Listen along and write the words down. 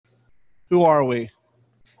Who are we?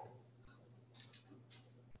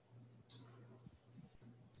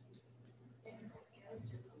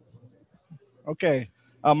 Okay.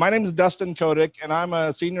 My name is Dustin Kodik, and I'm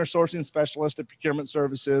a senior sourcing specialist at Procurement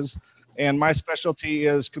Services, and my specialty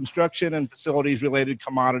is construction and facilities related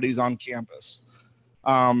commodities on campus.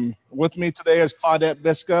 With me today is Claudette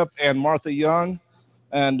Biskup and Martha Young,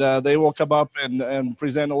 and they will come up and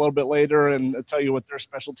present a little bit later and tell you what their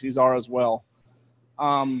specialties are as well.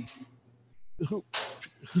 Who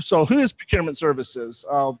is Procurement Services?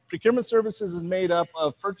 Procurement Services is made up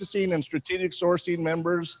of purchasing and strategic sourcing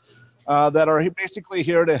members that are basically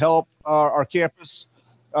here to help our campus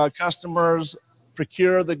customers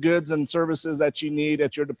procure the goods and services that you need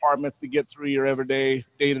at your departments to get through your everyday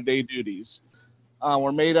day-to-day duties.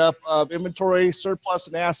 We're made up of inventory, surplus,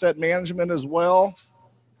 and asset management as well,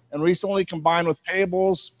 and recently combined with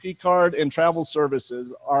payables, P-card, and travel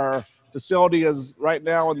services. Our facility is right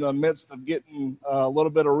now in the midst of getting a little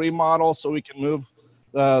bit of remodel so we can move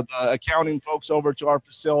the accounting folks over to our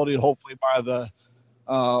facility, hopefully by the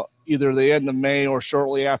either the end of May or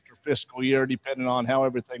shortly after fiscal year, depending on how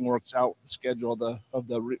everything works out with the schedule of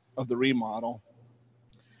the remodel.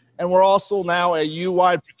 And we're also now a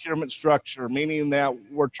U-wide procurement structure, meaning that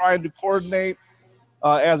we're trying to coordinate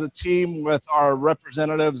as a team with our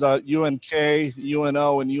representatives at UNK,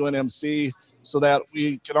 UNO, and UNMC, so that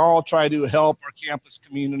we can all try to help our campus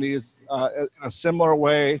communities in a similar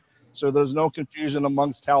way, so there's no confusion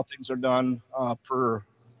amongst how things are done per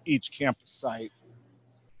each campus site.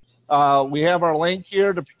 We have our link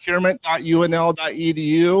here to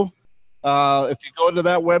procurement.unl.edu. If you go to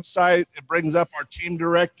that website, it brings up our team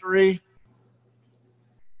directory.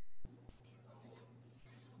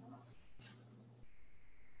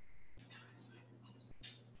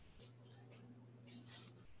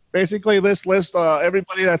 Basically, this lists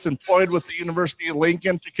everybody that's employed with the University of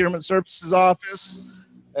Lincoln Procurement Services Office.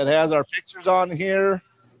 It has our pictures on here.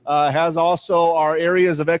 Has also our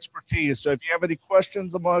areas of expertise. So if you have any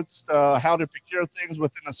questions amongst how to procure things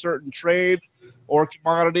within a certain trade or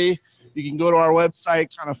commodity, you can go to our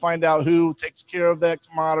website, kind of find out who takes care of that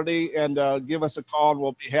commodity, and give us a call, and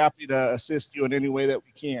we'll be happy to assist you in any way that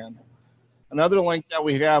we can. Another link that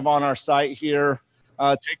we have on our site here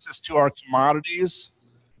takes us to our commodities.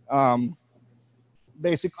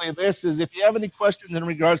 Basically, this is if you have any questions in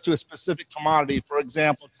regards to a specific commodity. For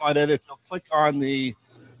example, Claudette, if you'll click on the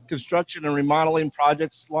construction and remodeling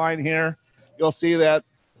projects line here, you'll see that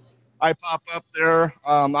I pop up there.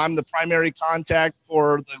 I'm the primary contact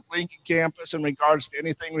for the Lincoln campus in regards to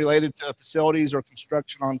anything related to facilities or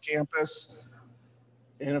construction on campus.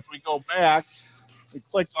 And if we go back, we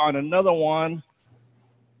click on another one,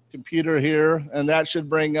 computer here, and that should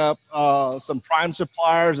bring up some prime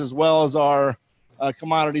suppliers as well as our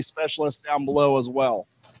commodity specialists down below as well.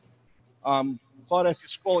 Claudia, if you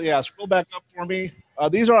scroll back up for me.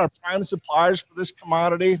 These are our prime suppliers for this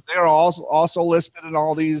commodity. They are also listed in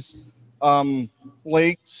all these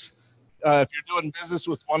links. If you're doing business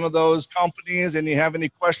with one of those companies and you have any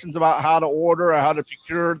questions about how to order or how to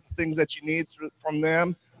procure the things that you need from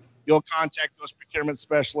them, you'll contact those procurement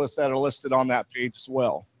specialists that are listed on that page as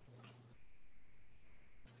well.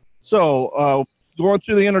 So going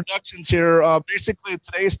through the introductions here, basically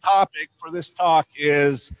today's topic for this talk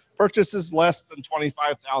is purchases less than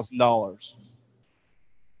 $25,000.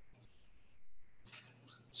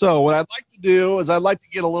 So what I'd like to do is I'd like to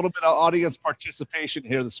get a little bit of audience participation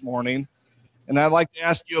here this morning. And I'd like to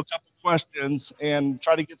ask you a couple questions and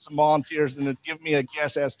try to get some volunteers and to give me a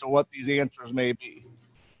guess as to what these answers may be.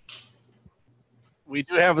 We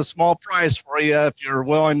do have a small prize for you if you're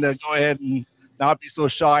willing to go ahead and not be so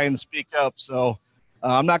shy and speak up. So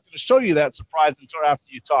I'm not going to show you that surprise until after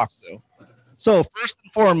you talk, though. So first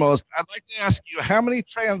and foremost, I'd like to ask you, how many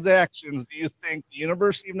transactions do you think the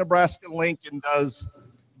University of Nebraska-Lincoln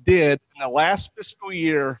did in the last fiscal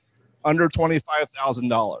year under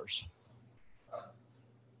 $25,000?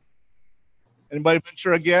 Anybody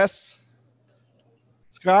venture a guess?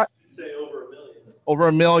 Scott? I'd say over 1 million. Over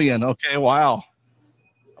 1 million. Okay, wow.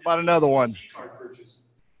 How about another one? P-card purchase.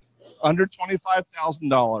 Under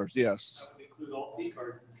 $25,000, yes. That would include all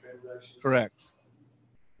P-card transactions. Correct.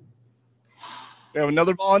 We have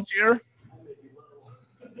another volunteer.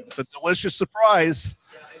 It's a delicious surprise.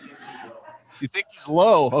 You think he's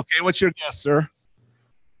low? Okay, what's your guess, sir?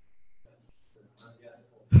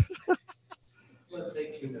 Let's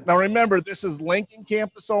say 2 million. Now remember, this is Lincoln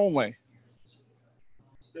campus only.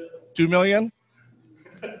 2 million?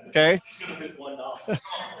 Okay. It's going to hit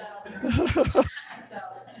 $1.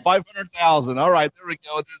 500,000. All right, there we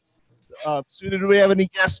go. Sue, do we have any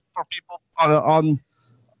guests for people on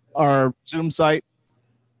our Zoom site?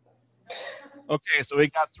 Okay, so we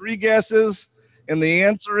got 3 guesses, and the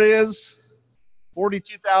answer is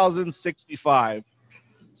 42,065.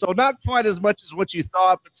 So not quite as much as what you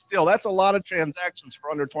thought, but still, that's a lot of transactions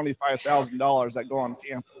for under $25,000 that go on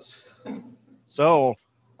campus. So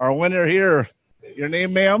our winner here, your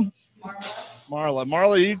name, ma'am? Marla.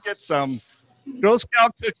 Marla, you get some Girl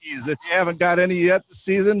Scout cookies. If you haven't got any yet this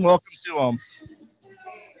season, welcome to them.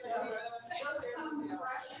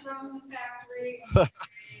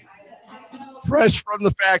 Fresh from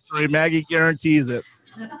the factory. Maggie guarantees it.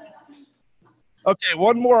 Okay,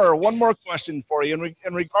 one more question for you.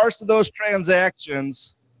 In regards to those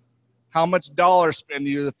transactions, how much dollar spend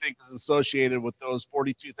do you think is associated with those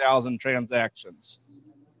 42,000 transactions?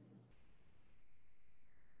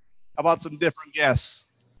 How about some different guess?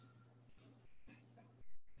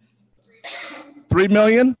 3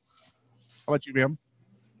 million? How about you, ma'am?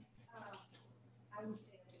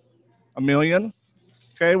 $1 million?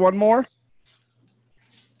 Okay, one more?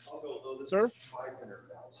 I'll go a little bit. Sir?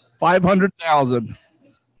 500,000. 500,000.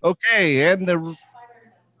 Okay, and the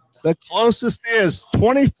closest is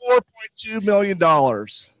 $24.2 million.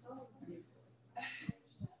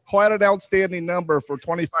 Quite an outstanding number for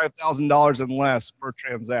 $25,000 and less per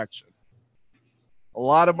transaction. A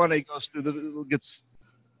lot of money goes through gets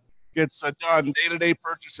done day-to-day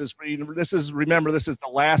purchases for you. Remember, this is the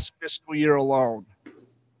last fiscal year alone.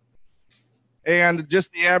 And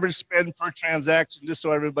just the average spend per transaction, just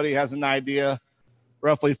so everybody has an idea,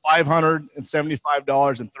 roughly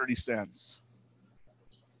 $575.30.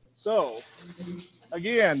 So,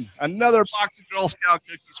 again, another box of Girl Scout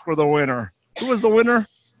cookies for the winner. Who was the winner?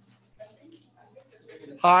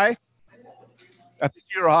 High? I think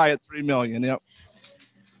you were high at 3 million. Yep.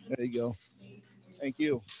 There you go. Thank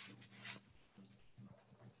you.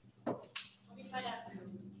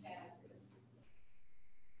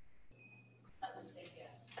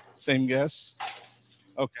 Same guess?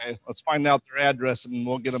 Okay, let's find out their address and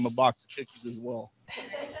we'll get them a box of cookies as well.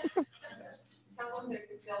 Tell them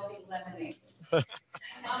they'll be lemonade.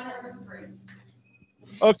 Honor of spring.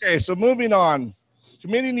 Okay, so moving on.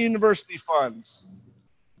 Committing university funds.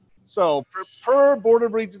 So per Board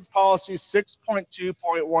of Regents policy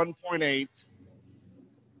 6.2.1.8,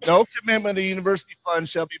 no commitment to university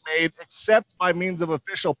funds shall be made except by means of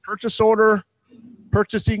official purchase order,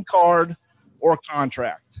 purchasing card, or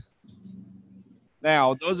contract.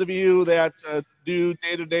 Now, those of you that do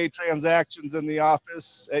day-to-day transactions in the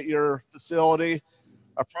office at your facility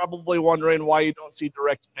are probably wondering why you don't see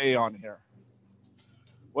direct pay on here.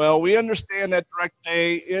 Well, we understand that direct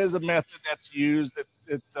pay is a method that's used.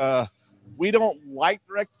 We don't like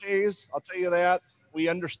direct pays, I'll tell you that. We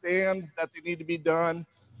understand that they need to be done.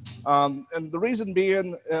 And the reason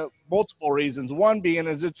being, multiple reasons. One being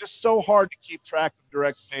is it's just so hard to keep track of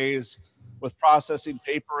direct pays with processing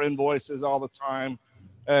paper invoices all the time.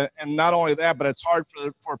 And not only that, but it's hard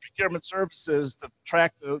for procurement services to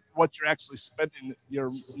track what you're actually spending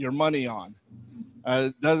your money on.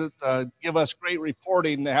 It doesn't give us great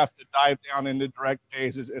reporting to have to dive down into direct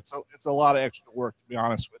pays. It's a lot of extra work, to be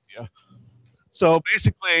honest with you. So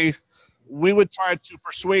basically, we would try to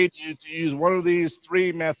persuade you to use one of these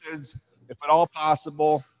 3 methods, if at all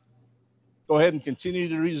possible. Go ahead and continue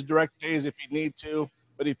to use direct pays if you need to.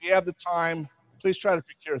 But if you have the time, please try to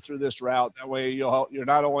procure through this route. That way you're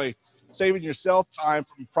not only saving yourself time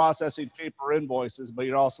from processing paper invoices, but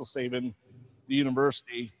you're also saving the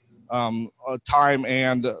university time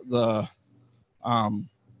and the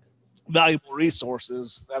valuable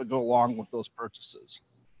resources that go along with those purchases.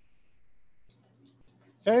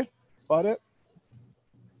 Okay, Claudette?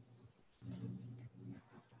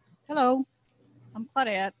 Hello, I'm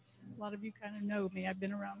Claudette. A lot of you kind of know me. I've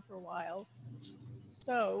been around for a while.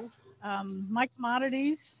 So my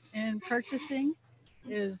commodities in purchasing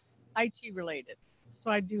is IT related.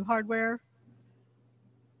 So I do hardware,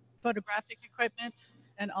 photographic equipment,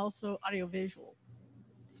 and also audiovisual.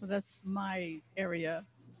 So that's my area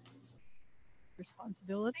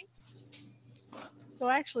responsibility. So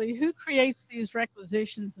actually, who creates these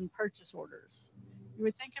requisitions and purchase orders? You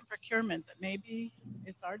would think in procurement that maybe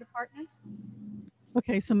it's our department.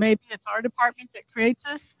 Okay, so maybe it's our department that creates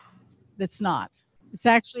this. That's not. It's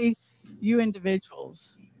actually you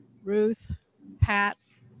individuals, Ruth, Pat,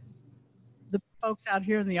 the folks out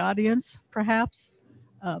here in the audience, perhaps.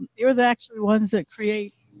 You're the actually ones that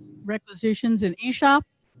create requisitions in eShop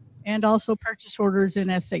and also purchase orders in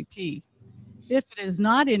SAP. If it is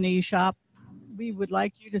not in eShop, we would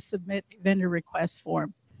like you to submit a vendor request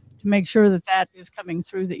form to make sure that that is coming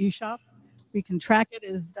through the eShop. We can track it,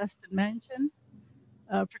 as Dustin mentioned.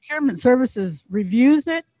 Procurement Services reviews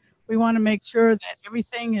it. We want to make sure that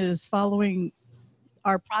everything is following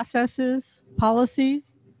our processes,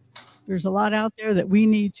 policies. There's a lot out there that we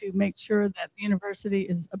need to make sure that the university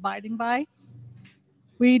is abiding by.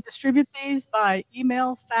 We distribute these by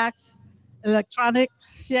email, fax, electronic,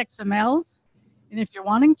 CXML. And if you're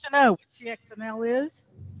wanting to know what CXML is,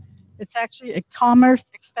 it's actually a Commerce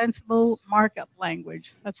Extensible Markup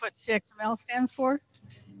Language. That's what CXML stands for.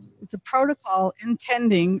 It's a protocol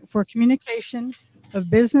intending for communication of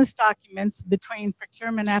business documents between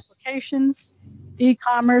procurement applications,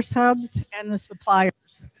 e-commerce hubs, and the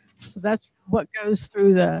suppliers. So that's what goes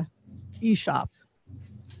through the eShop.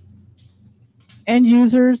 End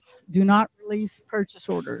users do not release purchase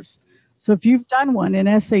orders. So if you've done one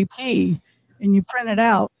in SAP and you print it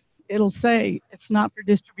out, it'll say it's not for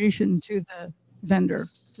distribution to the vendor,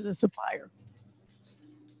 to the supplier.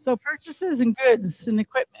 So purchases and goods and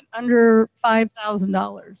equipment under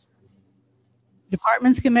 $5,000.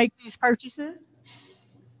 Departments can make these purchases.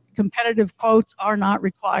 Competitive quotes are not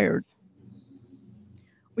required.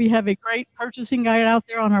 We have a great purchasing guide out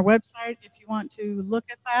there on our website if you want to look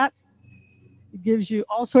at that. It gives you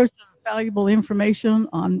all sorts of valuable information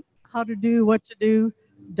on how to do, what to do,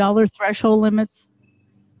 dollar threshold limits.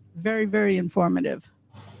 Very, very informative.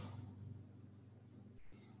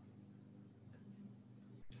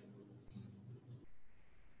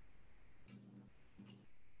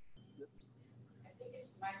 I think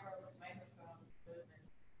it's microphone movement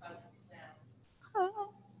causing sound.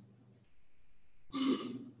 Oh.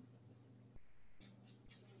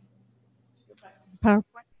 Go back to the PowerPoint.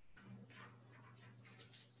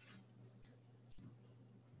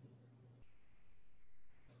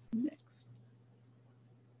 Next.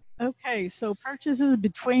 Okay, so purchases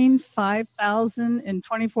between $5,000 and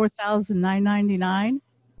 $24,999.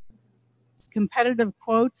 Competitive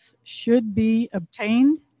quotes should be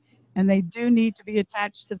obtained, and they do need to be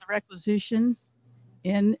attached to the requisition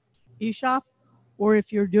in eShop, or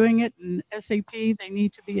if you're doing it in SAP, they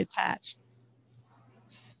need to be attached.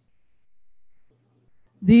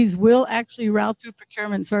 These will actually route through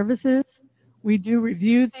procurement services. We do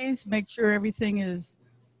review these, make sure everything is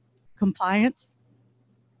compliant.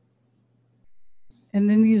 And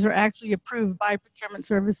then these are actually approved by procurement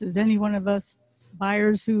services, any one of us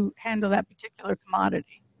buyers who handle that particular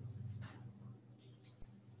commodity.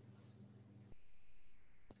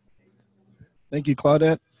 Thank you,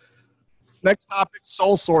 Claudette. Next topic,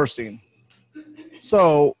 sole sourcing.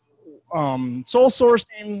 So sole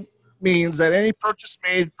sourcing means that any purchase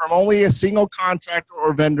made from only a single contractor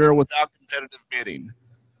or vendor without competitive bidding.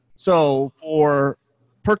 So for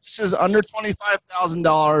purchases under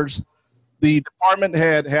 $25,000, the department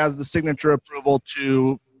head has the signature approval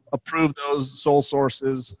to approve those sole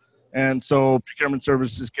sources, and so procurement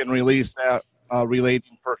services can release that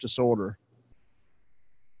relating purchase order.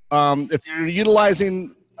 If you're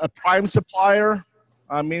utilizing a prime supplier,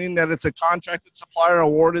 meaning that it's a contracted supplier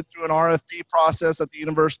awarded through an RFP process that the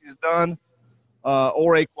university has done,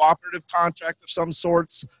 or a cooperative contract of some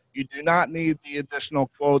sorts, you do not need the additional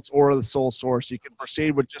quotes or the sole source. You can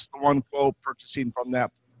proceed with just the one quote purchasing from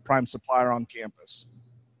that prime supplier on campus.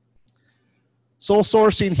 Sole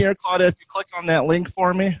sourcing here, Claudia, if you click on that link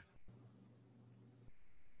for me.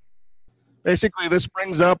 Basically, this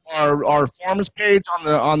brings up our forms page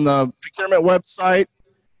on the procurement website,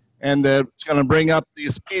 and it's going to bring up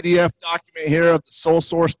this PDF document here of the sole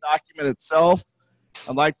source document itself.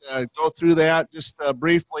 I'd like to go through that just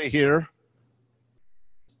briefly here.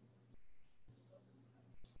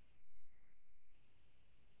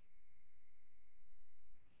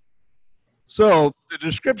 So the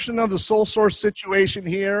description of the sole source situation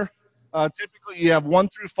here, typically you have 1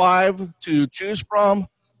 through 5 to choose from.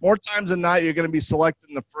 More times than not, you're going to be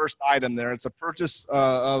selecting the first item there. It's a purchase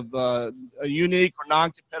of a unique or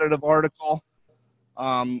non-competitive article.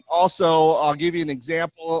 Also, I'll give you an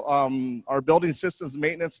example. Our building systems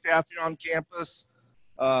maintenance staff here on campus,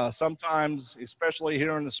 sometimes, especially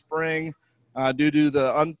here in the spring, due to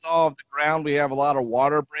the unthaw of the ground, we have a lot of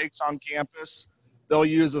water breaks on campus. They'll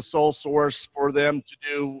use a sole source for them to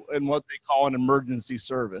do in what they call an emergency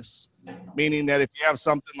service, meaning that if you have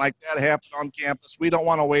something like that happen on campus, we don't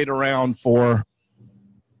want to wait around for,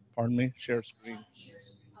 pardon me, share screen.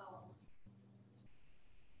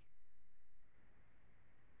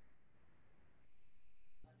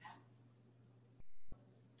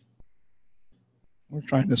 We're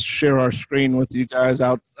trying to share our screen with you guys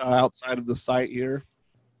outside of the site here.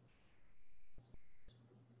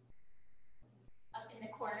 Up in the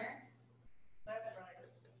corner of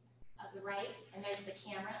the right, and there's the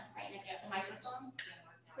camera right next to the microphone.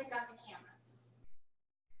 Click on the camera.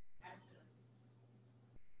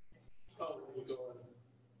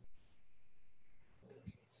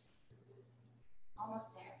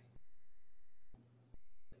 Almost there.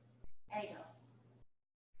 There you go.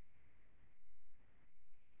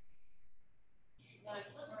 Now, it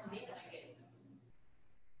looks to me like it.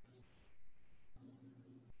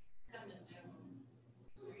 Come to Zoom.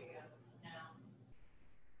 There you go. Now.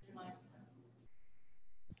 Minimize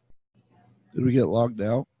the- Did we get logged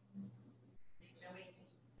out? Nobody can-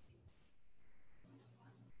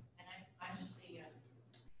 And I just see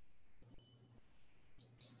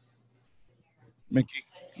Mickey,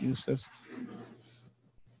 use this.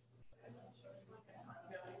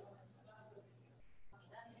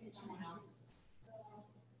 someone else.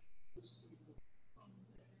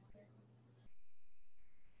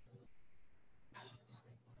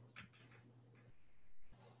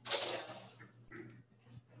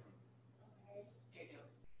 There you go.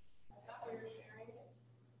 I thought we were sharing it.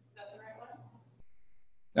 Is that the right one?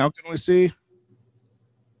 Now can we see?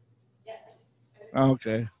 Yes.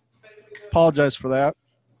 Okay. Apologize for that.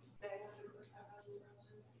 Okay,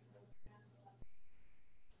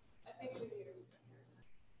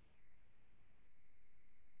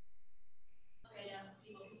 now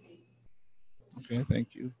people can see. Okay,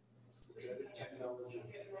 thank you. Can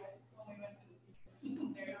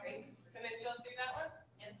they still see that one?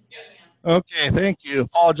 Yeah. Okay, thank you.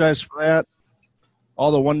 Apologize for that.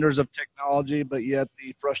 All the wonders of technology, but yet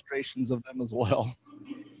the frustrations of them as well.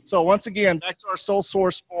 So once again, back to our sole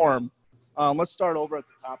source form. Let's start over at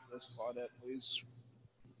the top of this, Claudette, please.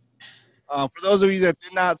 For those of you that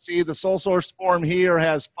did not see, the sole source form here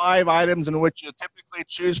has 5 items in which you typically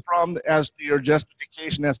choose from as to your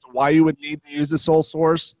justification as to why you would need to use the sole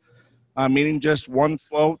source, meaning just one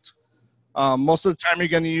quote. Most of the time, you're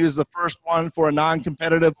going to use the first one for a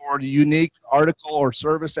non-competitive or unique article or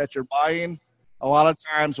service that you're buying. A lot of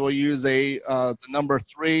times, we'll use the number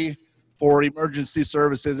 3 for emergency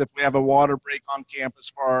services if we have a water break on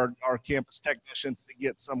campus for our campus technicians to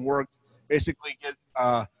get some work, basically get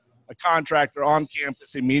a contractor on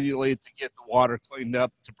campus immediately to get the water cleaned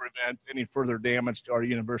up to prevent any further damage to our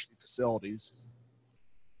university facilities.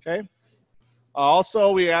 Okay.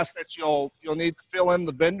 Also, we ask that you'll need to fill in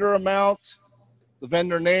the vendor amount, the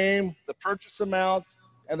vendor name, the purchase amount,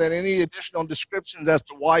 and then any additional descriptions as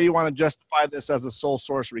to why you want to justify this as a sole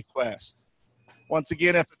source request. Once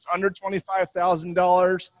again, if it's under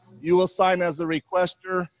 $25,000, you will sign as the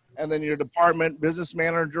requester, and then your department business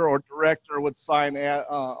manager or director would sign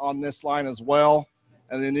on this line as well.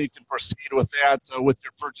 And then you can proceed with that with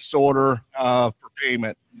your purchase order for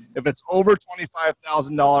payment. If it's over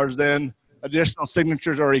 $25,000, then additional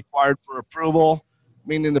signatures are required for approval,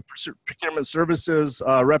 meaning the procurement services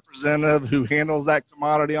representative who handles that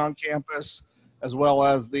commodity on campus, as well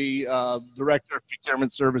as the director of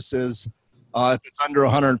procurement services. If it's under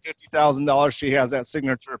 $150,000, she has that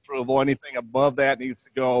signature approval. Anything above that needs to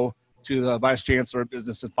go to the Vice Chancellor of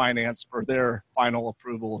Business and Finance for their final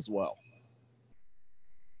approval as well.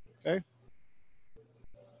 Okay.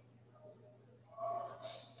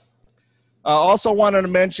 Also wanted to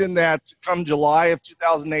mention that come July of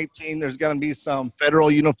 2018, there's going to be some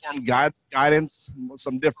federal uniform guidance,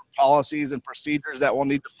 some different policies and procedures that we'll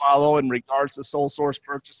need to follow in regards to sole source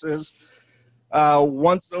purchases.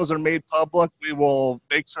 Once those are made public, we will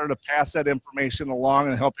make sure to pass that information along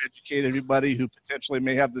and help educate everybody who potentially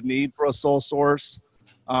may have the need for a sole source.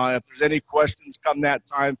 If there's any questions come that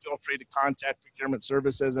time, feel free to contact Procurement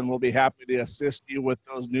Services, and we'll be happy to assist you with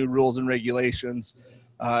those new rules and regulations,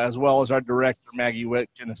 as well as our director, Maggie Witt,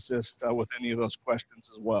 can assist with any of those questions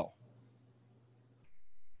as well.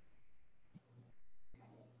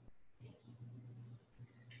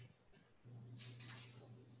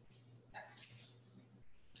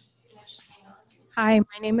 Hi,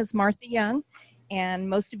 my name is Martha Young, and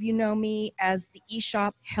most of you know me as the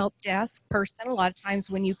eShop help desk person. A lot of times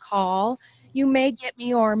when you call, you may get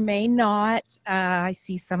me or may not. I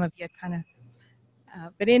see some of you kind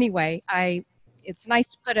of, but anyway, it's nice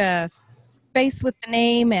to put a face with the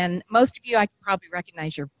name, and most of you, I can probably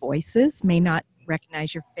recognize your voices, may not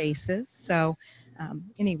recognize your faces. So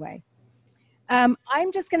anyway.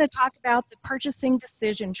 I'm just going to talk about the purchasing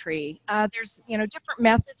decision tree. There's, different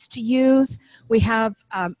methods to use. We have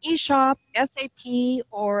eShop, SAP,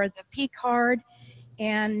 or the P card.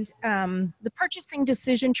 And the purchasing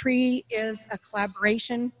decision tree is a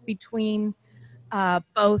collaboration between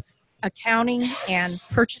both accounting and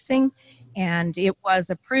purchasing. And it was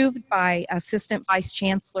approved by Assistant Vice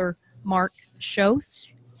Chancellor Mark Schoch,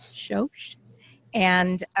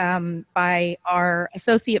 and by our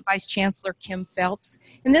Associate Vice Chancellor, Kim Phelps.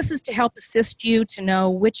 And this is to help assist you to know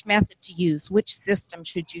which method to use, which system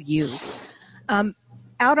should you use. Out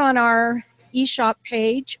on our eShop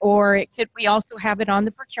page, or we also have it on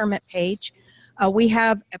the procurement page, We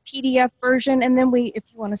have a PDF version, and then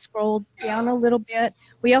if you want to scroll down a little bit,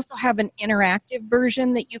 we also have an interactive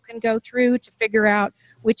version that you can go through to figure out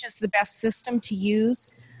which is the best system to use.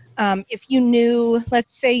 If you knew,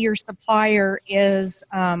 let's say your supplier is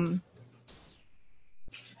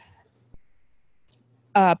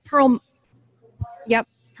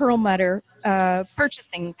Perlmutter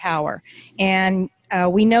Purchasing Power, and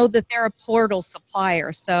we know that they're a portal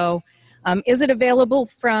supplier. So is it available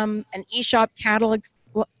from an eShop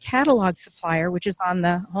catalog supplier, which is on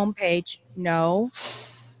the homepage? No.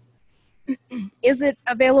 Is it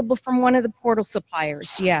available from one of the portal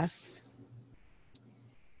suppliers? Yes.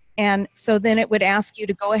 And so then it would ask you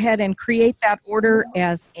to go ahead and create that order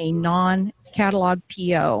as a non-catalog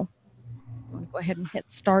PO. I'm going to go ahead and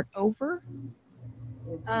hit start over.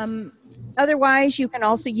 Otherwise, you can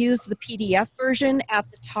also use the PDF version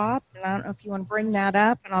at the top. And I don't know if you want to bring that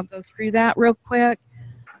up, and I'll go through that real quick.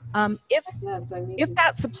 If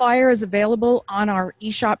that supplier is available on our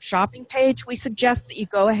eShop shopping page, we suggest that you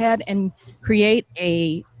go ahead and create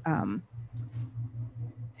a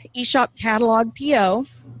eShop catalog PO.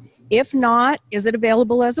 If not, is it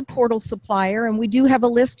available as a portal supplier? And we do have a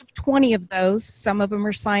list of 20 of those. Some of them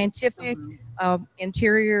are scientific,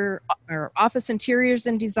 interior or office interiors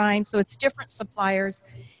and design, so it's different suppliers.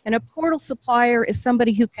 And a portal supplier is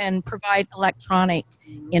somebody who can provide electronic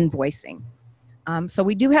invoicing. So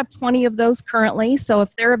we do have 20 of those currently. So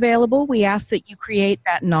if they're available, we ask that you create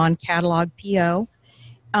that non-catalog PO.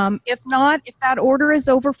 If not, if that order is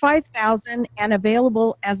over $5,000 and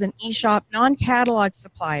available as an eShop non-catalog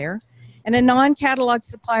supplier, and a non-catalog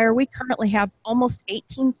supplier, we currently have almost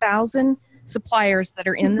 18,000 suppliers that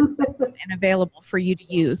are in the system and available for you to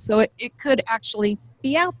use. So it could actually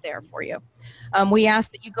be out there for you. We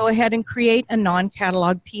ask that you go ahead and create a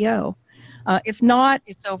non-catalog PO. If not,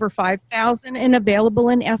 it's over $5,000 and available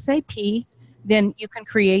in SAP, then you can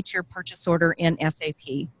create your purchase order in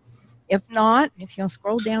SAP. If not, if you'll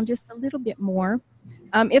scroll down just a little bit more,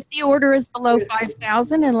 if the order is below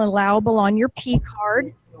 $5,000 and allowable on your P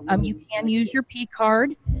card, you can use your P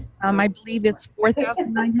card. I believe it's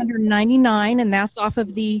 $4,999, and that's off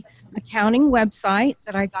of the accounting website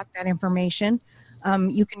that I got that information.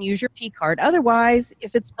 You can use your P card. Otherwise,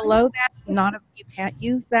 if it's below that, you can't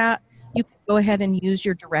use that, you can go ahead and use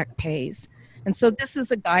your direct pays. And so this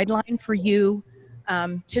is a guideline for you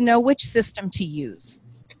to know which system to use.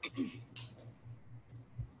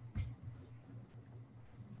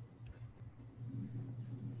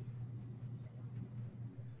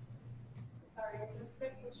 Sorry, just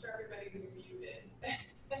making sure everybody was muted.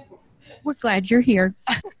 We're glad you're here.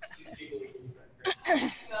 Not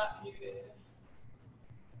muted.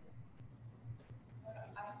 I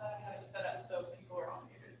thought I had it set up so people were all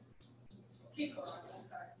muted. Keep going, I'm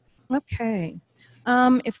sorry. Okay.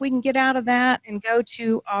 If we can get out of that and go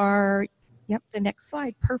to our, the next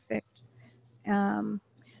slide. Perfect.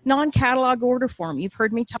 Non-catalog order form. You've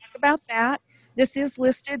heard me talk about that. This is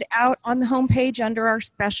listed out on the homepage under our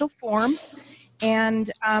special forms.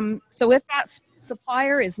 And so if that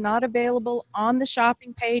supplier is not available on the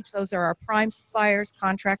shopping page, those are our prime suppliers,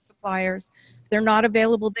 contract suppliers. If they're not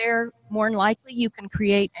available there, more than likely you can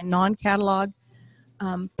create a non-catalog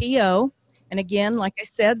PO. And again, like I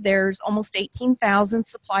said, there's almost 18,000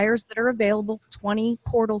 suppliers that are available, 20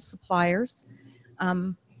 portal suppliers.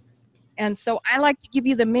 And so I like to give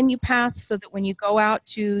you the menu path so that when you go out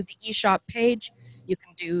to the eShop page, you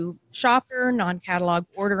can do shopper, non-catalog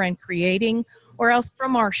order and creating, or else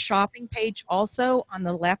from our shopping page also on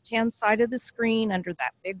the left-hand side of the screen under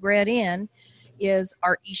that big red N is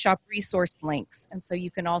our eShop resource links. And so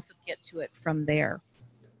you can also get to it from there.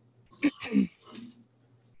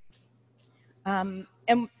 And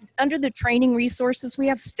under the training resources, we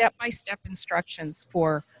have step-by-step instructions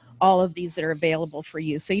for all of these that are available for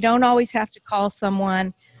you. So you don't always have to call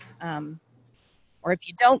someone, or if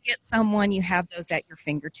you don't get someone, you have those at your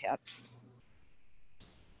fingertips.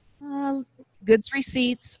 Goods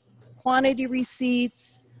receipts, quantity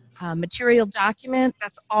receipts, material document,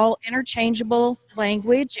 that's all interchangeable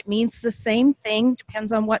language. It means the same thing,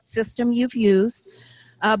 depends on what system you've used.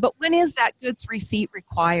 But when is that goods receipt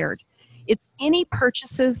required? It's any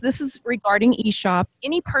purchases, this is regarding eShop,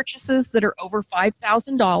 any purchases that are over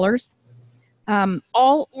 $5,000,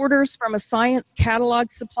 all orders from a science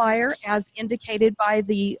catalog supplier as indicated by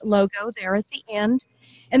the logo there at the end,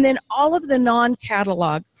 and then all of the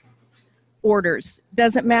non-catalog orders.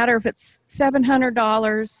 Doesn't matter if it's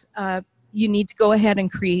 $700, you need to go ahead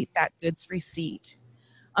and create that goods receipt.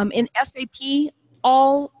 In SAP,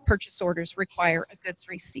 all purchase orders require a goods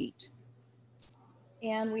receipt.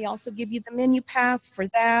 And we also give you the menu path for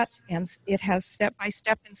that, and it has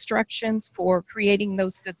step-by-step instructions for creating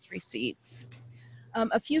those goods receipts.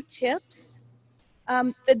 A few tips.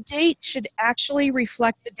 The date should actually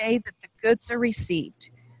reflect the day that the goods are received.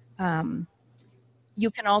 You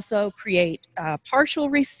can also create partial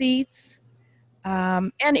receipts.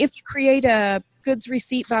 And if you create a goods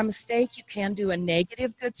receipt by mistake, you can do a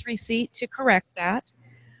negative goods receipt to correct that.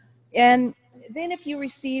 And then if you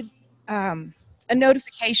receive a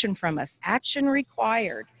notification from us, action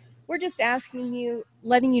required, we're just asking you,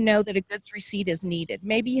 letting you know that a goods receipt is needed.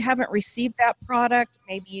 Maybe you haven't received that product,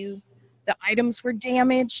 maybe the items were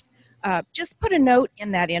damaged. Just put a note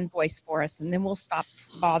in that invoice for us, and then we'll stop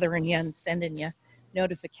bothering you and sending you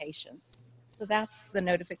notifications. So that's the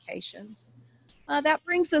notifications. That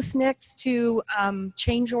brings us next to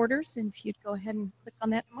change orders, and if you'd go ahead and click on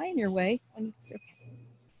that, am I in your way?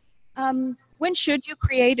 When should you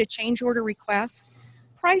create a change order request?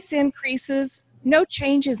 Price increases, no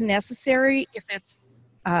change is necessary if it's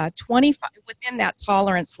 25 within that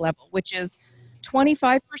tolerance level, which is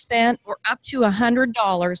 25% or up to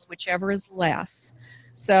 $100, whichever is less.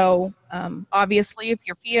 So obviously, if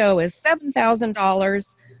your PO is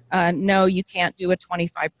 $7,000, no, you can't do a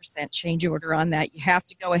 25% change order on that. You have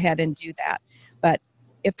to go ahead and do that. But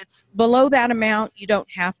if it's below that amount, you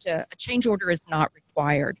don't have to. A change order is not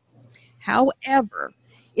required. However,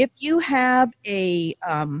 if you have a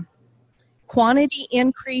quantity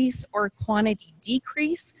increase or quantity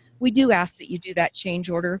decrease, we do ask that you do that change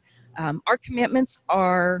order. Our commitments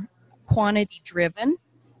are quantity driven,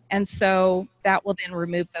 and so that will then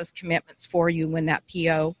remove those commitments for you when that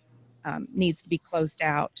PO needs to be closed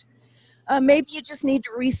out. Maybe you just need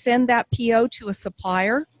to resend that PO to a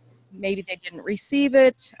supplier. Maybe they didn't receive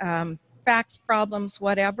it, fax problems,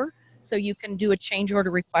 whatever. So you can do a change order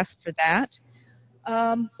request for that.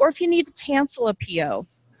 Or if you need to cancel a PO,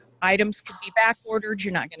 items could be back ordered,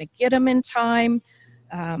 you're not going to get them in time.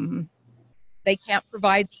 They can't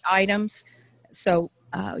provide the items. So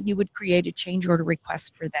you would create a change order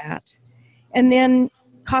request for that. And then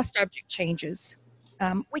cost object changes.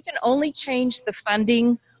 We can only change the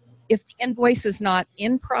funding if the invoice is not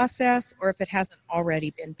in process or if it hasn't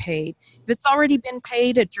already been paid. If it's already been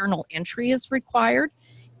paid, a journal entry is required.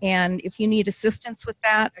 And if you need assistance with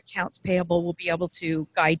that, accounts payable will be able to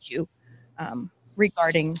guide you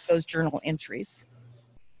regarding those journal entries.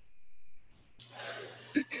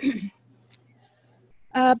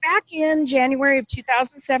 Back in January of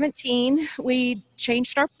 2017, we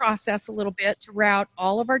changed our process a little bit to route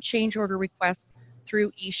all of our change order requests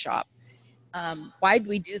through eShop. Why did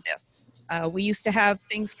we do this? We used to have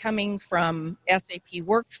things coming from SAP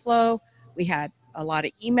Workflow. We had a lot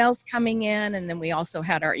of emails coming in, and then we also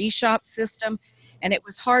had our eShop system, and it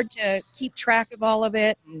was hard to keep track of all of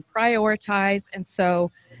it and prioritize, and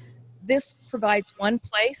so this provides one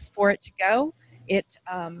place for it to go.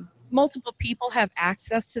 Multiple people have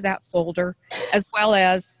access to that folder, as well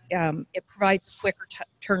as it provides a quicker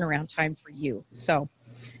turnaround time for you. So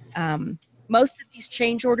most of these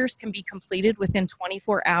change orders can be completed within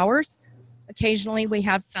 24 hours. Occasionally we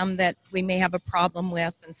have some that we may have a problem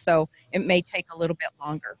with, and so it may take a little bit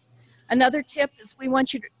longer. Another tip is we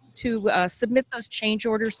want you to submit those change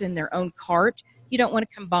orders in their own cart. You don't want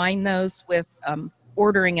to combine those with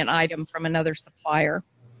ordering an item from another supplier.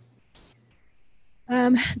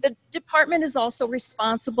 The department is also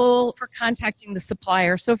responsible for contacting the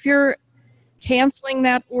supplier. So if you're canceling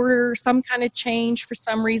that order, some kind of change for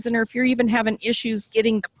some reason, or if you're even having issues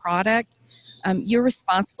getting the product, you're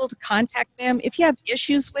responsible to contact them. If you have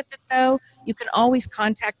issues with it, though, you can always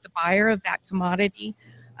contact the buyer of that commodity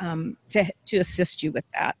to assist you with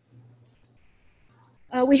that.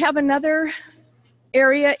 We have another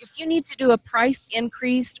area. If you need to do a price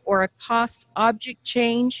increase or a cost object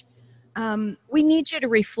change, we need you to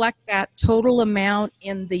reflect that total amount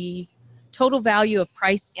in the total value of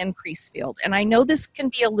price increase field. And I know this can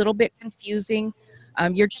be a little bit confusing.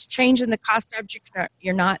 You're just changing the cost object,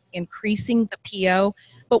 you're not increasing the PO.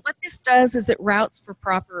 But what this does is it routes for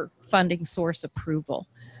proper funding source approval.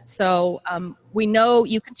 So we know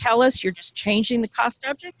you can tell us you're just changing the cost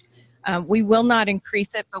object. We will not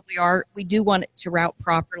increase it, but we do want it to route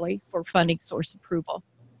properly for funding source approval.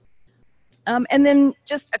 And then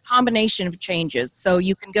just a combination of changes. So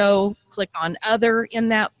you can go click on Other in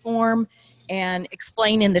that form and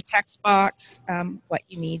explain in the text box what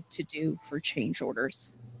you need to do for change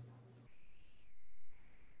orders.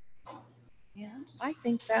 And I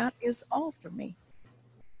think that is all for me.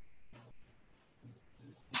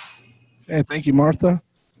 Okay, thank you, Martha.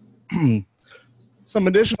 Some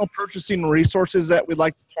additional purchasing resources that we'd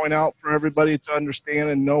like to point out for everybody to understand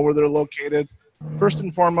and know where they're located. First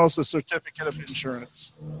and foremost, the certificate of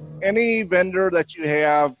insurance. Any vendor that you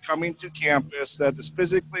have coming to campus that is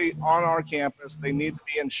physically on our campus, they need to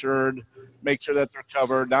be insured, make sure that they're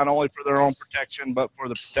covered, not only for their own protection, but for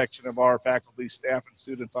the protection of our faculty, staff, and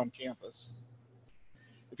students on campus.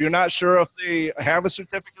 If you're not sure if they have a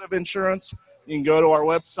certificate of insurance, you can go to our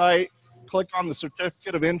website, click on the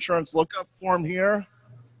certificate of insurance lookup form here,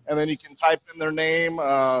 and then you can type in their name.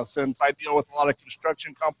 Since I deal with a lot of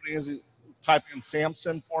construction companies, type in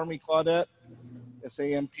Sampson for me, Claudette,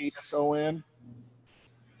 Sampson,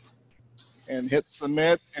 and hit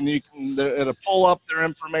submit, and you can it'll pull up their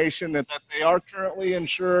information that they are currently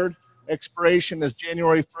insured. Expiration is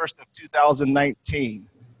January 1st of 2019.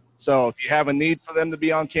 So if you have a need for them to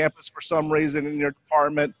be on campus for some reason in your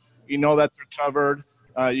department, you know that they're covered.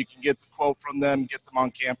 You can get the quote from them, get them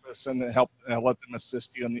on campus, and help let them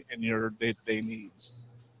assist you in your day-to-day needs.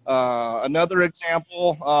 Another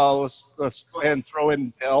example, let's go ahead and throw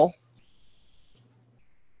in Dell.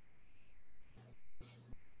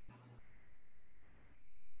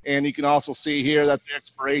 And you can also see here that the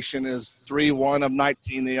expiration is 3/1 of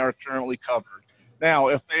 19. They are currently covered. Now,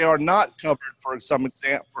 if they are not covered for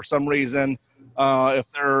some reason,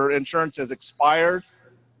 if their insurance has expired,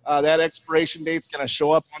 that expiration date is going to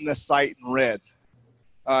show up on this site in red,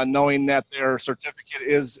 knowing that their certificate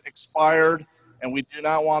is expired, and we do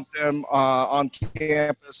not want them on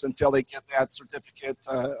campus until they get that certificate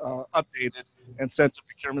updated and sent to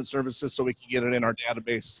procurement services so we can get it in our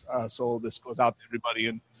database. So this goes out to everybody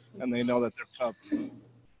and they know that they're covered.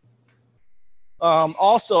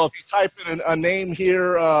 Also, if you type in a name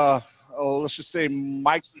here, let's just say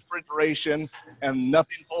Mike's Refrigeration, and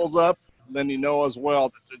nothing pulls up, then you know as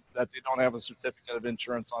well that they don't have a certificate of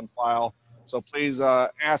insurance on file. So please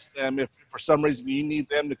ask them if for some reason you need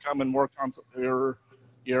them to come and work on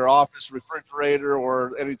your office refrigerator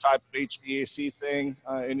or any type of HVAC thing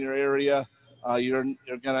in your area. You're going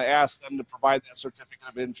to ask them to provide that certificate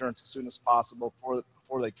of insurance as soon as possible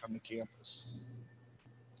before they come to campus.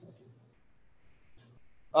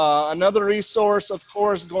 Another resource, of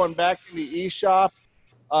course, going back to the eShop,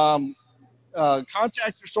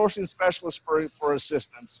 contact your sourcing specialist for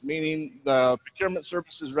assistance, meaning the procurement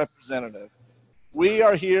services representative. We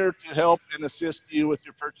are here to help and assist you with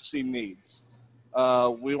your purchasing needs.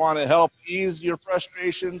 We want to help ease your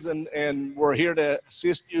frustrations, and we're here to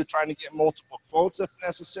assist you trying to get multiple quotes if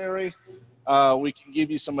necessary. We can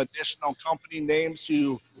give you some additional company names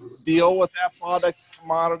to deal with that product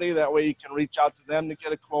commodity. That way you can reach out to them to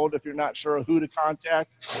get a quote if you're not sure who to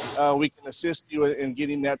contact. We can assist you in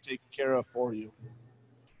getting that taken care of for you.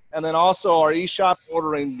 And then also our eShop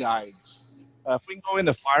ordering guides. If we can go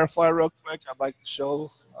into Firefly real quick, I'd like to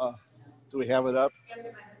show, do we have it up?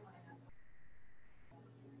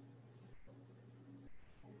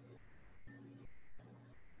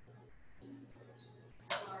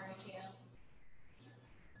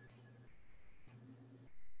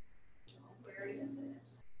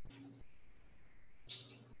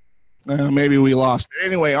 Maybe we lost it.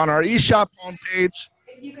 Anyway, on our eShop homepage.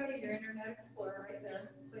 If you go to your Internet Explorer right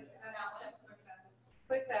there,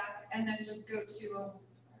 click that, and then just go to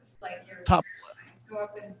like your Top left. Go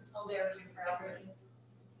up and hold there in browsers.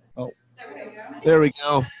 Oh, There we go. there we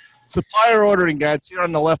go. Supplier ordering guides here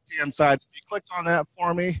on the left-hand side. If you click on that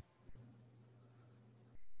for me,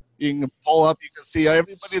 you can pull up. You can see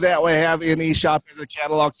everybody that way have in eShop as a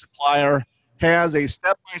catalog supplier has a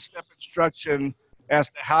step-by-step instruction as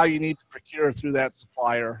to how you need to procure through that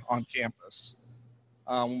supplier on campus.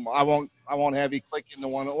 I won't have you click into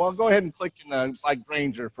one. Well, go ahead and click into like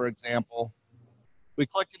Granger, for example. We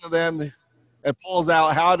click into them. It pulls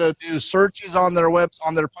out how to do searches on their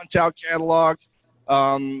punch-out catalog,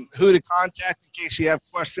 who to contact in case you have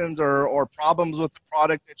questions or problems with the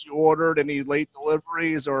product that you ordered, any late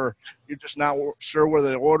deliveries, or you're just not sure where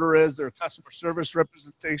the order is. Their customer service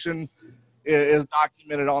representation is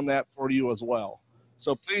documented on that for you as well.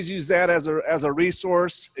 So please use that as a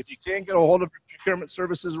resource. If you can't get a hold of your procurement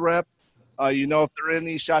services rep, you know if they're in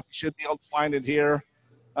eShop, you should be able to find it here.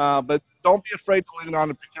 But don't be afraid to lean on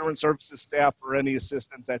the procurement services staff for any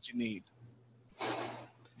assistance that you need.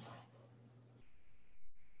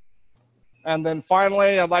 And then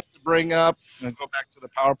finally, I'd like to bring up, and go back to the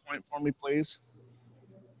PowerPoint for me, please.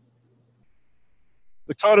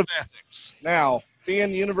 The Code of Ethics. Now,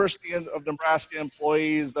 being University of Nebraska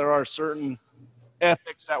employees, there are certain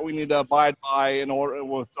ethics that we need to abide by in order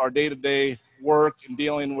with our day-to-day work and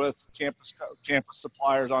dealing with campus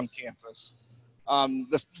suppliers on campus.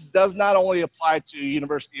 This does not only apply to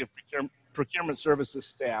University of Procurement Services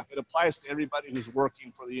staff. It applies to everybody who's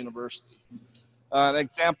working for the university. An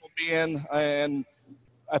example being, and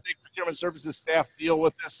I think procurement services staff deal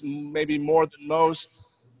with this maybe more than most.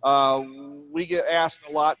 We get asked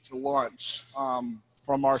a lot to lunch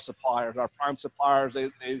from our suppliers, our prime suppliers.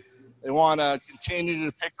 They want to continue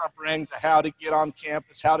to pick our brains of how to get on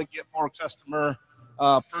campus, how to get more customer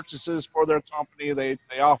purchases for their company.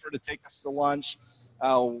 They offer to take us to lunch.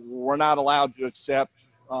 We're not allowed to accept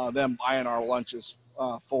them buying our lunches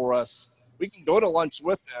for us. We can go to lunch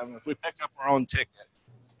with them if we pick up our own ticket.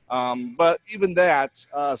 But even that,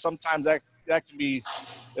 sometimes that can be,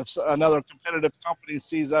 if another competitive company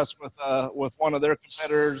sees us with one of their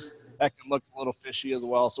competitors, that can look a little fishy as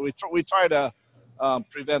well. So we try to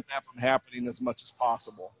prevent that from happening as much as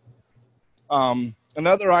possible.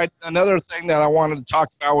 Another thing that I wanted to talk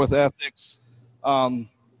about with ethics, and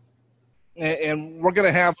we're going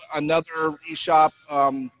to have another eShop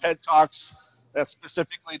PED Talks that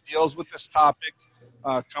specifically deals with this topic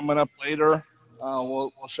coming up later.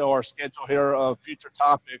 We'll show our schedule here of future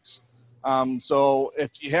topics. So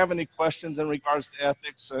if you have any questions in regards to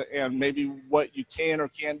ethics and maybe what you can or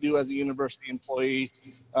can't do as a university employee,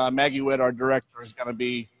 Maggie Witt, our director, is going to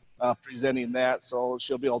be presenting that. So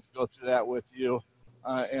she'll be able to go through that with you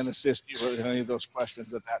and assist you with any of those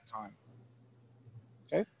questions at that time.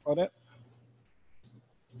 Okay, Claudette?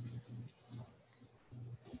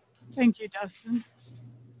 Thank you, Dustin.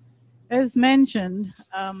 As mentioned,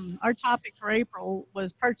 our topic for April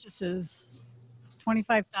was purchases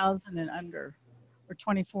 25,000 and under, or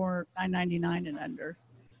 24,999 and under.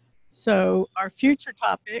 So our future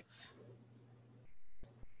topics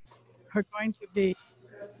are going to be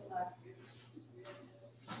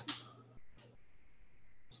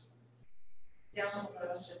Down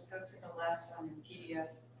below, just go to the left on your PDF,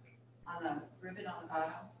 on the ribbon on the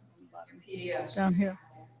bottom, your PDF. down here.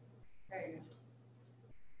 There you go.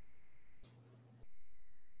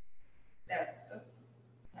 There. Oh,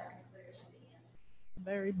 that's clear to the end.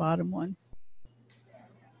 Very bottom one.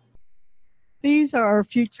 These are our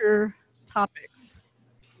future topics.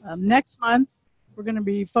 Next month, we're going to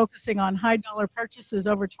be focusing on high dollar purchases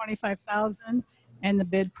over 25,000 and the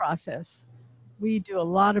bid process. We do a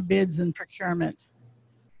lot of bids and procurement.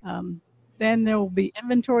 Then there will be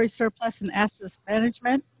inventory surplus and assets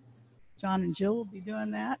management. John and Jill will be doing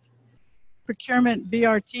that. Procurement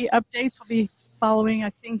BRT updates will be following, I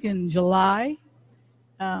think, in July.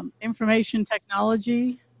 Information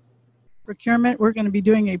technology procurement, we're going to be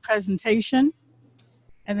doing a presentation.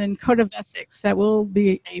 And then code of ethics, that will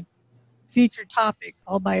be a featured topic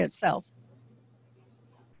all by itself.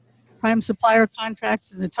 Prime supplier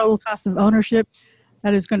contracts and the total cost of ownership,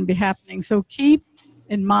 that is going to be happening. So keep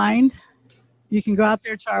in mind, you can go out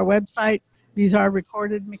there to our website. These are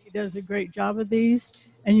recorded. Mickey does a great job of these,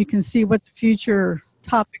 and you can see what the future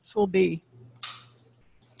topics will be.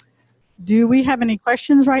 Do we have any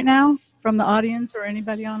questions right now from the audience or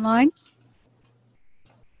anybody online?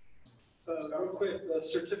 Real quick, the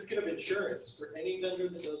certificate of insurance for any vendor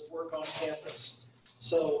that does work on campus.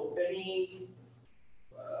 So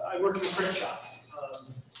I work in a print shop,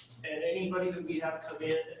 and anybody that we have come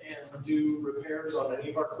in and do repairs on any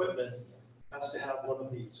of our equipment has to have one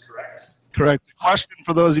of these, correct? Correct. The question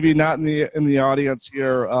for those of you not in the audience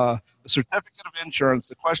here, the certificate of insurance,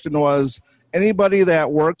 the question was, anybody that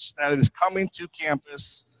is coming to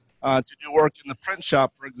campus to do work in the print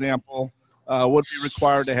shop, for example, would be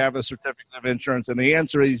required to have a certificate of insurance? And the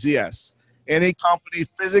answer is yes. Any company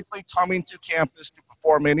physically coming to campus to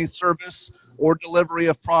perform any service or delivery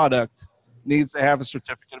of product needs to have a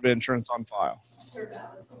certificate of insurance on file. They're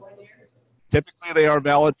valid for 1 year. Typically, they are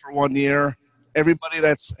valid for 1 year. Everybody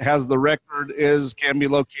that has the record can be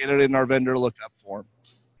located in our vendor lookup form.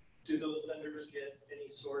 Do those vendors get any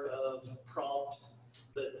sort of prompt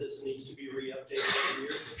that this needs to be re-updated every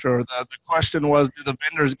year? Sure. The question was, do the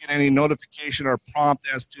vendors get any notification or prompt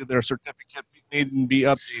as to their certificate needing to be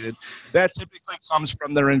updated? That typically comes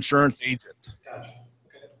from their insurance agent. Gotcha.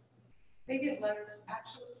 Okay. They get letters,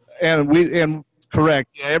 actually. And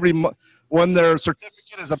correct. Yeah, when their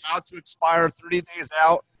certificate is about to expire 30 days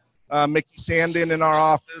out, Mickey Sandin in our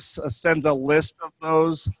office sends a list of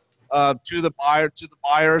those to the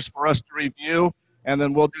buyers for us to review, and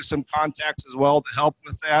then we'll do some contacts as well to help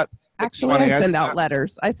with that. Actually, I send out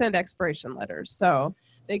letters. I send expiration letters. So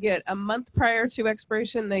they get a month prior to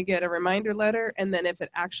expiration, they get a reminder letter. And then if it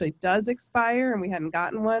actually does expire and we hadn't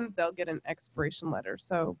gotten one, they'll get an expiration letter.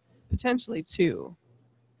 So potentially 2.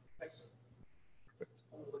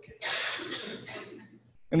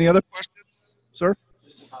 Any other questions, sir?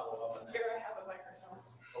 Just to follow up on that. Here, I have a microphone.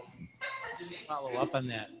 Just to follow up on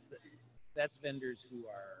that, that's vendors who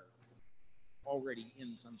are already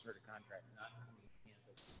in some sort of contract, not coming to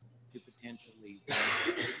campus to potentially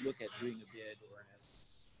look at doing a bid or an estimate.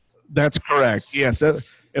 That's correct. Yes.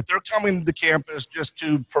 If they're coming to campus just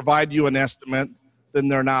to provide you an estimate, then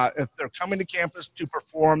they're not. If they're coming to campus to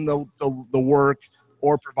perform the work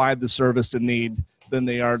or provide the service in need, then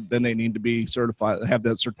they need to be certified, have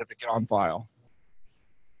that certificate on file.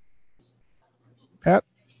 Pat?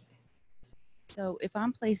 So if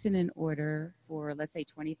I'm placing an order for, let's say,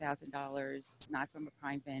 $20,000, not from a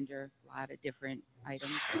prime vendor, a lot of different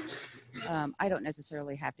items, I don't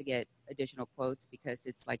necessarily have to get additional quotes because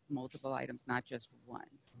it's like multiple items, not just one.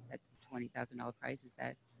 That's the $20,000 price. Is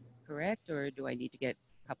that correct? Or do I need to get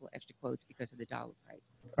a couple of extra quotes because of the dollar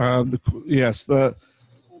price? Yes.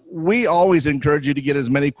 We always encourage you to get as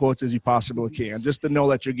many quotes as you possibly can, just to know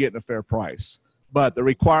that you're getting a fair price. But the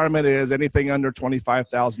requirement is anything under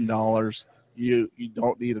 $25,000, you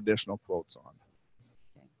don't need additional quotes on.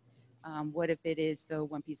 Okay. What if it is, though,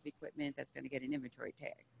 one piece of equipment that's going to get an inventory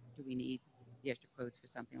tag? Do we need the extra quotes for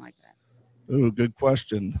something like that? Ooh, good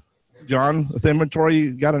question. John, with inventory,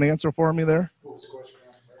 you got an answer for me there?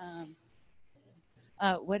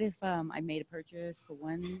 What if I made a purchase for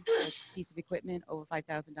one piece of equipment over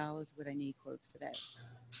 $5,000? Would I need quotes for that?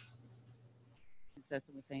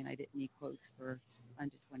 Dustin was saying I didn't need quotes for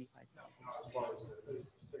under $25,000. As far as the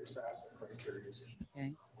fixed asset criteria,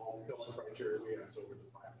 Okay. all billing criteria we have is over the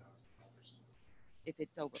 $5,000. If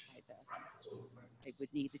it's over 5,000, I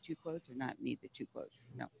would need the two quotes or not need the two quotes?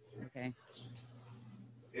 No. Okay.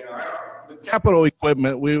 Yeah, the capital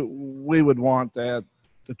equipment, we would want that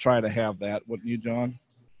to try to have that, wouldn't you, John?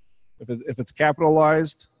 If it's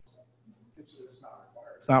capitalized,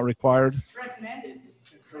 it's not required. Recommended.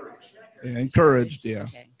 Encouraged. Yeah, encouraged, yeah.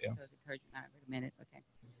 Okay. Yeah. So it's encouraged, not recommended. Okay.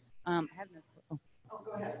 I have another. Oh,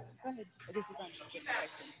 Go ahead. go ahead. This is on. Keep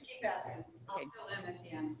asking. Keep asking. I'll Okay. fill in at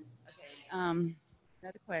the end. Okay.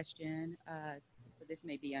 Another question. So this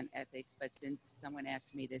may be on ethics, but since someone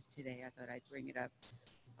asked me this today, I thought I'd bring it up.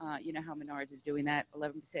 You know how Menards is doing that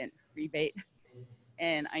 11% rebate,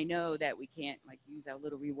 and I know that we can't like use our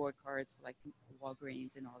little reward cards for like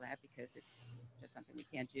Walgreens and all that because it's just something we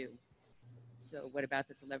can't do. So what about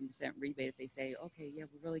this 11% rebate if they say, okay, yeah,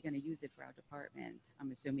 we're really going to use it for our department?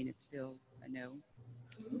 I'm assuming it's still a no.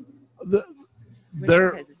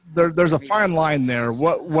 There's a fine line there.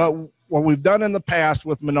 What we've done in the past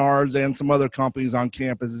with Menards and some other companies on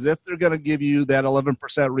campus is if they're going to give you that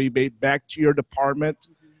 11% rebate back to your department,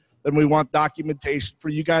 then we want documentation for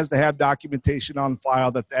you guys to have documentation on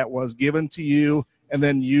file that was given to you and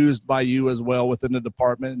then used by you as well within the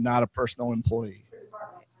department, not a personal employee.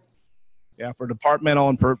 Yeah, for departmental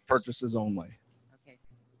and purchases only. Okay.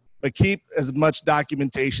 But keep as much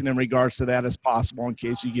documentation in regards to that as possible in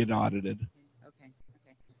case you get audited. Okay.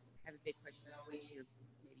 I have a big question. I'll wait your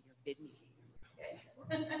bid meeting.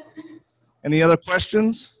 Okay. Any other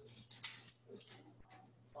questions?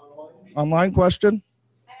 Online question?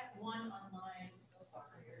 I have one online so far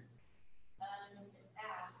here. It's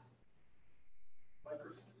asked.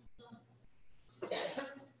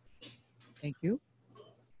 Thank you.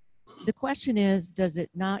 The question is, does it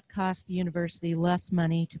not cost the university less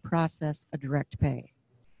money to process a direct pay?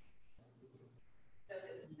 Does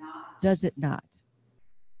it not? Does it not?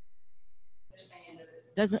 They're saying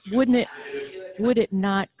does it? Would it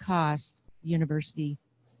not cost the university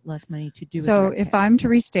less money to do it? So if I'm to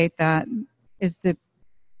restate that, is the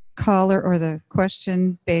caller or the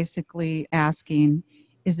question basically asking,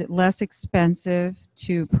 is it less expensive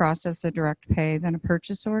to process a direct pay than a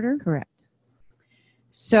purchase order? Correct.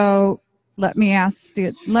 So let me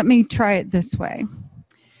try it this way.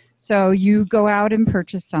 So you go out and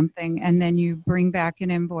purchase something and then you bring back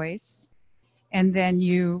an invoice and then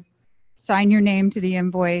you sign your name to the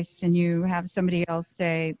invoice and you have somebody else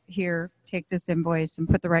say, here, take this invoice and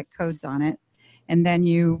put the right codes on it. And then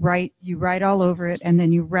you write all over it and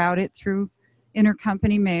then you route it through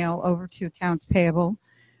intercompany mail over to accounts payable,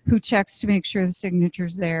 who checks to make sure the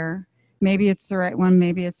signature's there. Maybe it's the right one,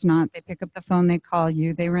 maybe it's not. They pick up the phone, they call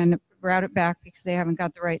you, they route it back because they haven't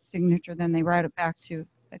got the right signature, then they route it back to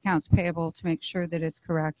accounts payable to make sure that it's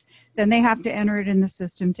correct. Then they have to enter it in the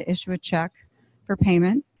system to issue a check for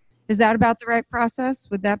payment. Is that about the right process?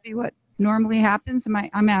 Would that be what normally happens?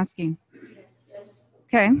 I'm asking.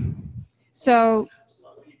 Okay. So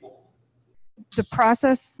the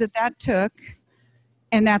process that took,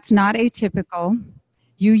 and that's not atypical,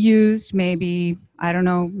 you used maybe, I don't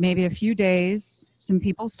know, maybe a few days, some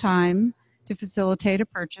people's time to facilitate a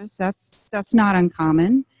purchase. That's not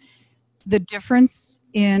uncommon. The difference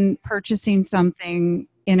in purchasing something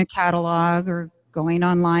in a catalog or going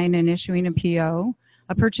online and issuing a PO,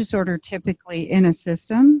 a purchase order typically in a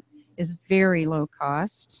system is very low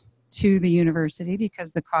cost to the university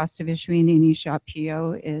because the cost of issuing an eShop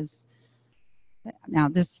PO is Now,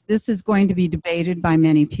 this is going to be debated by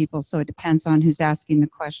many people, so it depends on who's asking the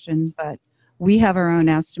question, but we have our own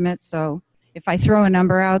estimates, so if I throw a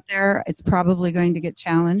number out there, it's probably going to get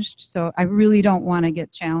challenged. So I really don't want to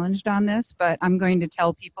get challenged on this, but I'm going to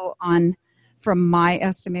tell people from my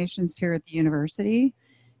estimations here at the university,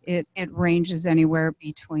 it ranges anywhere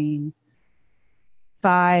between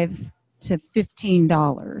 $5 to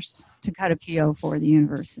 $15 to cut a PO for the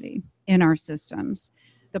university in our systems.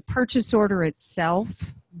 The purchase order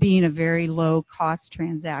itself, being a very low cost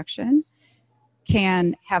transaction,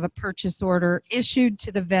 can have a purchase order issued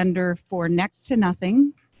to the vendor for next to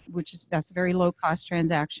nothing, that's a very low cost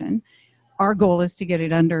transaction. Our goal is to get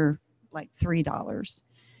it under like $3.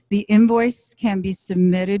 The invoice can be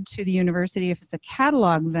submitted to the university if it's a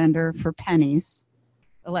catalog vendor for pennies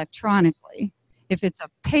electronically. If it's a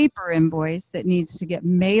paper invoice that needs to get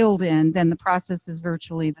mailed in, then the process is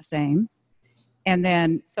virtually the same. And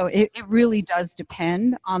then, so it really does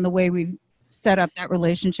depend on the way we set up that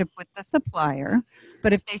relationship with the supplier.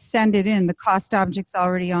 But if they send it in, the cost object's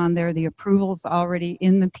already on there, the approval's already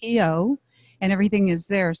in the PO, and everything is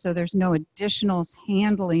there. So there's no additional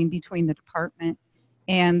handling between the department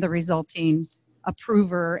and the resulting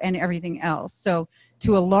approver and everything else. So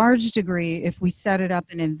to a large degree, if we set it up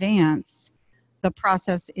in advance, the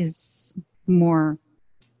process is more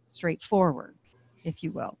straightforward, if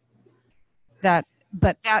you will. But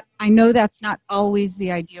I know that's not always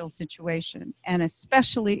the ideal situation, and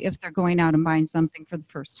especially if they're going out and buying something for the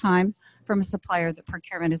first time from a supplier that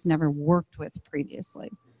procurement has never worked with previously.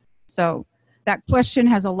 So that question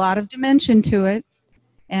has a lot of dimension to it,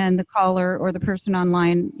 and the caller or the person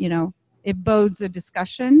online, it bodes a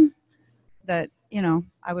discussion that,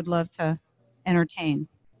 I would love to entertain.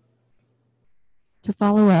 To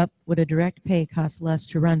follow up, would a direct pay cost less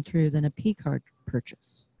to run through than a P card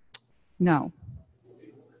purchase? No.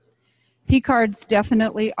 P cards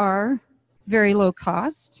definitely are very low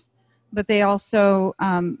cost, but they also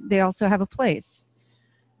have a place.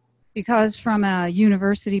 Because from a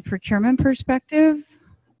university procurement perspective,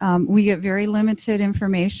 we get very limited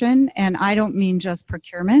information, and I don't mean just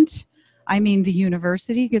procurement. I mean the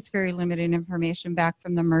university gets very limited information back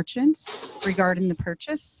from the merchant regarding the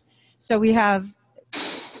purchase. So we have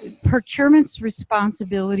procurement's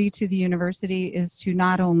responsibility to the university is to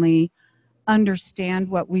not only understand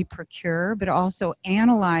what we procure, but also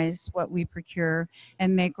analyze what we procure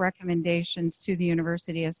and make recommendations to the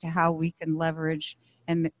university as to how we can leverage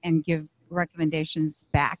and give recommendations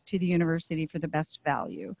back to the university for the best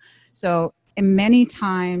value. So, and many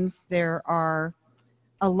times there are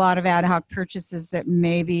a lot of ad hoc purchases that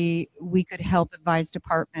maybe we could help advise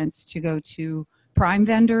departments to go to prime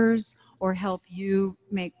vendors or help you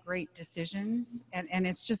make great decisions. And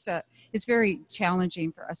it's very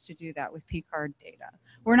challenging for us to do that with P-card data.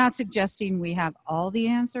 We're not suggesting we have all the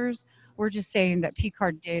answers. We're just saying that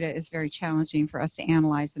P-card data is very challenging for us to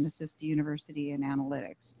analyze and assist the university in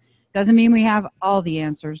analytics. Doesn't mean we have all the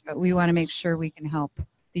answers, but we want to make sure we can help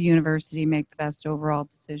the university make the best overall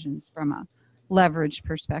decisions from a leverage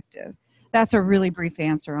perspective. That's a really brief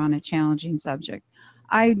answer on a challenging subject.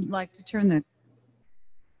 I'd like to turn the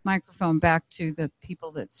microphone back to the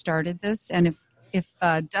people that started this, and if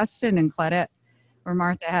Dustin and Claudette or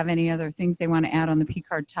Martha have any other things they want to add on the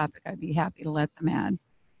P-card topic, I'd be happy to let them add.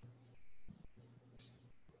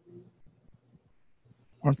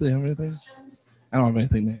 Martha, you have anything? I don't have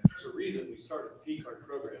anything to add. There's a reason we started the P-card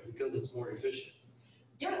program, because it's more efficient.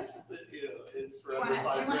 Yes. It's for under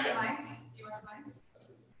 $5 grand.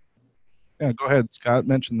 Yeah, go ahead, Scott.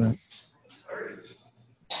 Mention that. Sorry.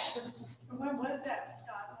 When was that,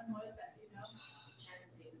 Scott? When was that,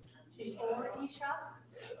 Before eShop?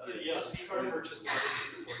 Yeah, P-card purchase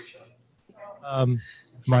before eShop.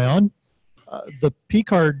 Am I on? The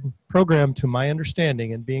P-card program, to my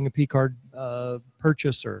understanding, and being a P-card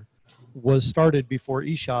purchaser, was started before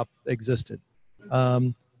eShop existed.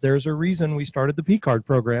 There's a reason we started the P-card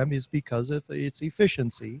program, is because of its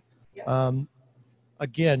efficiency.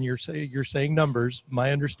 Again, you're saying numbers.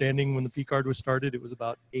 My understanding, when the P-card was started, it was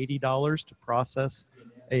about $80 to process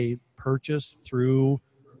a purchase through,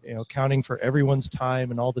 counting for everyone's time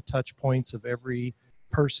and all the touch points of every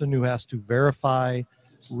person who has to verify,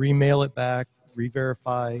 remail it back,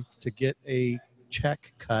 re-verify to get a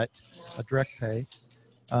check cut, a direct pay.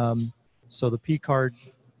 So the P-card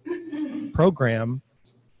program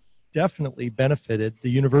definitely benefited the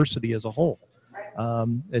university as a whole.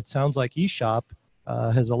 It sounds like eShop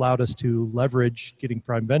has allowed us to leverage getting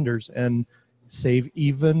prime vendors and save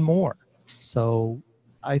even more. So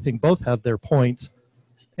I think both have their points.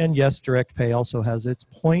 And yes, direct pay also has its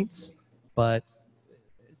points, but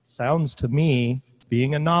it sounds to me,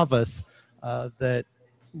 being a novice, that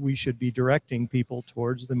we should be directing people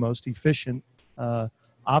towards the most efficient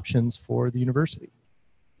options for the university.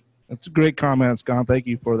 That's a great comment, Scott. Thank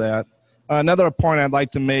you for that. Another point I'd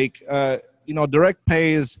like to make, direct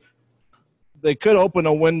pays, they could open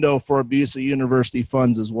a window for abuse of university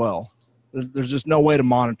funds as well. There's just no way to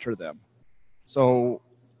monitor them. So,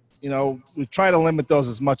 we try to limit those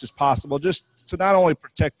as much as possible, just to not only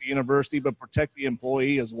protect the university, but protect the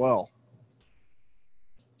employee as well.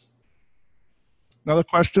 Another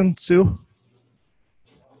question, Sue?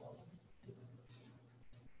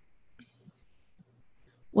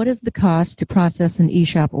 What is the cost to process an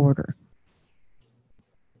eShop order?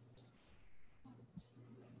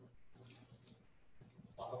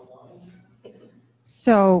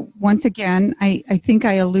 So once again, I think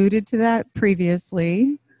I alluded to that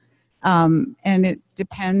previously, and it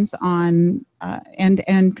depends on,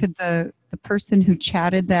 and could the person who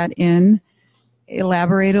chatted that in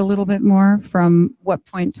elaborate a little bit more from what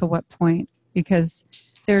point to what point? Because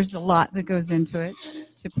there's a lot that goes into it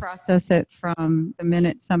to process it from the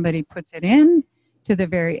minute somebody puts it in to the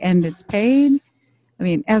very end it's paid. I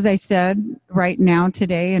mean, as I said, right now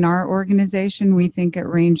today in our organization, we think it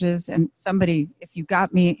ranges, and somebody, if you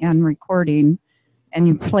got me on recording and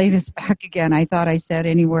you play this back again, I thought I said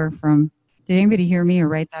anywhere from, did anybody hear me or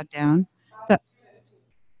write that down?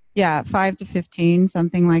 Yeah, 5 to 15,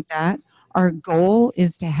 something like that. Our goal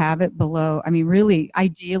is to have it below, I mean, really,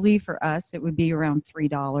 ideally for us, it would be around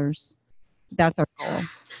 $3. That's our goal,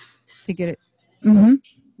 to get it.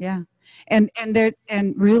 Yeah. And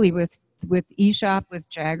really with eShop, with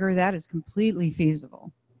Jagger, that is completely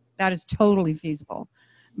feasible. That is totally feasible.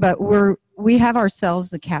 But we have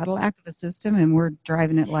ourselves the Cadillac of a system, and we're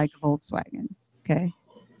driving it like a Volkswagen. Okay.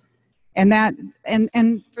 And that,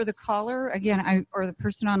 and for the caller, again, or the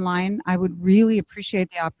person online, I would really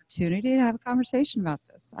appreciate the opportunity to have a conversation about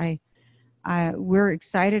this. We're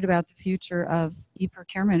excited about the future of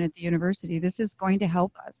e-procurement at the university. This is going to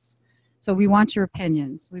help us. So we want your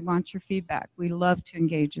opinions. We want your feedback. We love to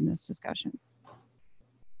engage in this discussion.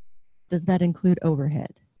 Does that include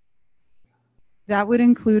overhead? That would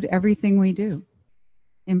include everything we do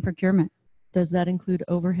in procurement. Does that include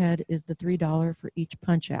overhead? Is the $3 for each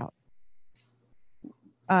punch out?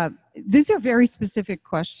 These are very specific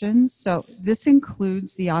questions. So this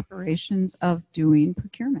includes the operations of doing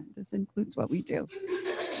procurement. This includes what we do.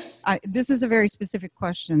 This is a very specific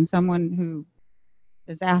question, someone who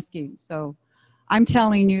is asking. So I'm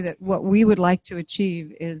telling you that what we would like to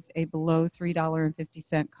achieve is a below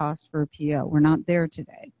 $3.50 cost for a PO. We're not there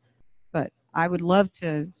today, but I would love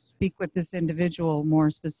to speak with this individual more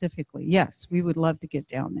specifically. Yes, we would love to get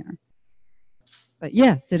down there. But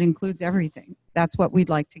yes, it includes everything. That's what we'd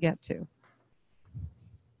like to get to.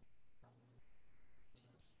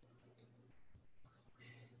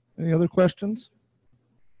 Any other questions?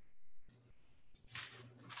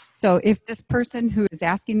 So if this person who is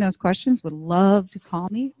asking those questions would love to call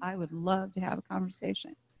me, I would love to have a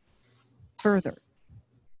conversation further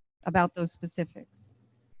about those specifics,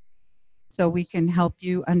 so we can help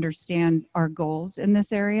you understand our goals in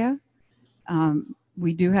this area.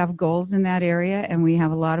 We do have goals in that area, and we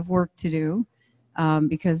have a lot of work to do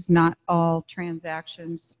because not all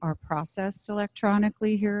transactions are processed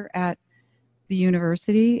electronically here at the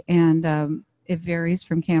university, and it varies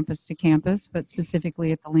from campus to campus, but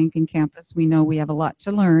specifically at the Lincoln campus, we know we have a lot to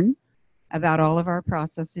learn about all of our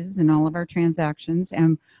processes and all of our transactions,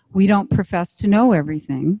 and we don't profess to know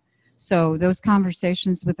everything. So those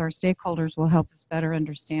conversations with our stakeholders will help us better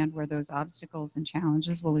understand where those obstacles and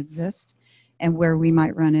challenges will exist and where we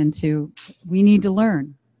might run into. We need to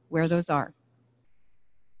learn where those are.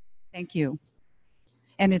 Thank you.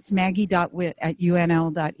 And it's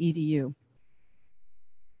maggie.witt@unl.edu.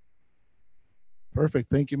 Perfect.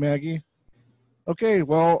 Thank you, Maggie. Okay,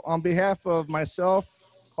 well, on behalf of myself,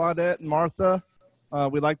 Claudette, and Martha,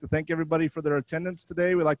 we'd like to thank everybody for their attendance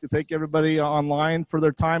today. We'd like to thank everybody online for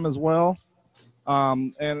their time as well,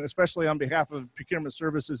 and especially on behalf of procurement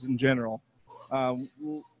services in general.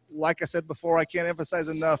 Like I said before, I can't emphasize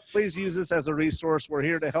enough, please use this as a resource. We're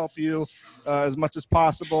here to help you as much as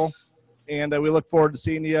possible, and we look forward to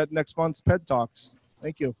seeing you at next month's PED Talks.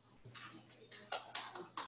 Thank you.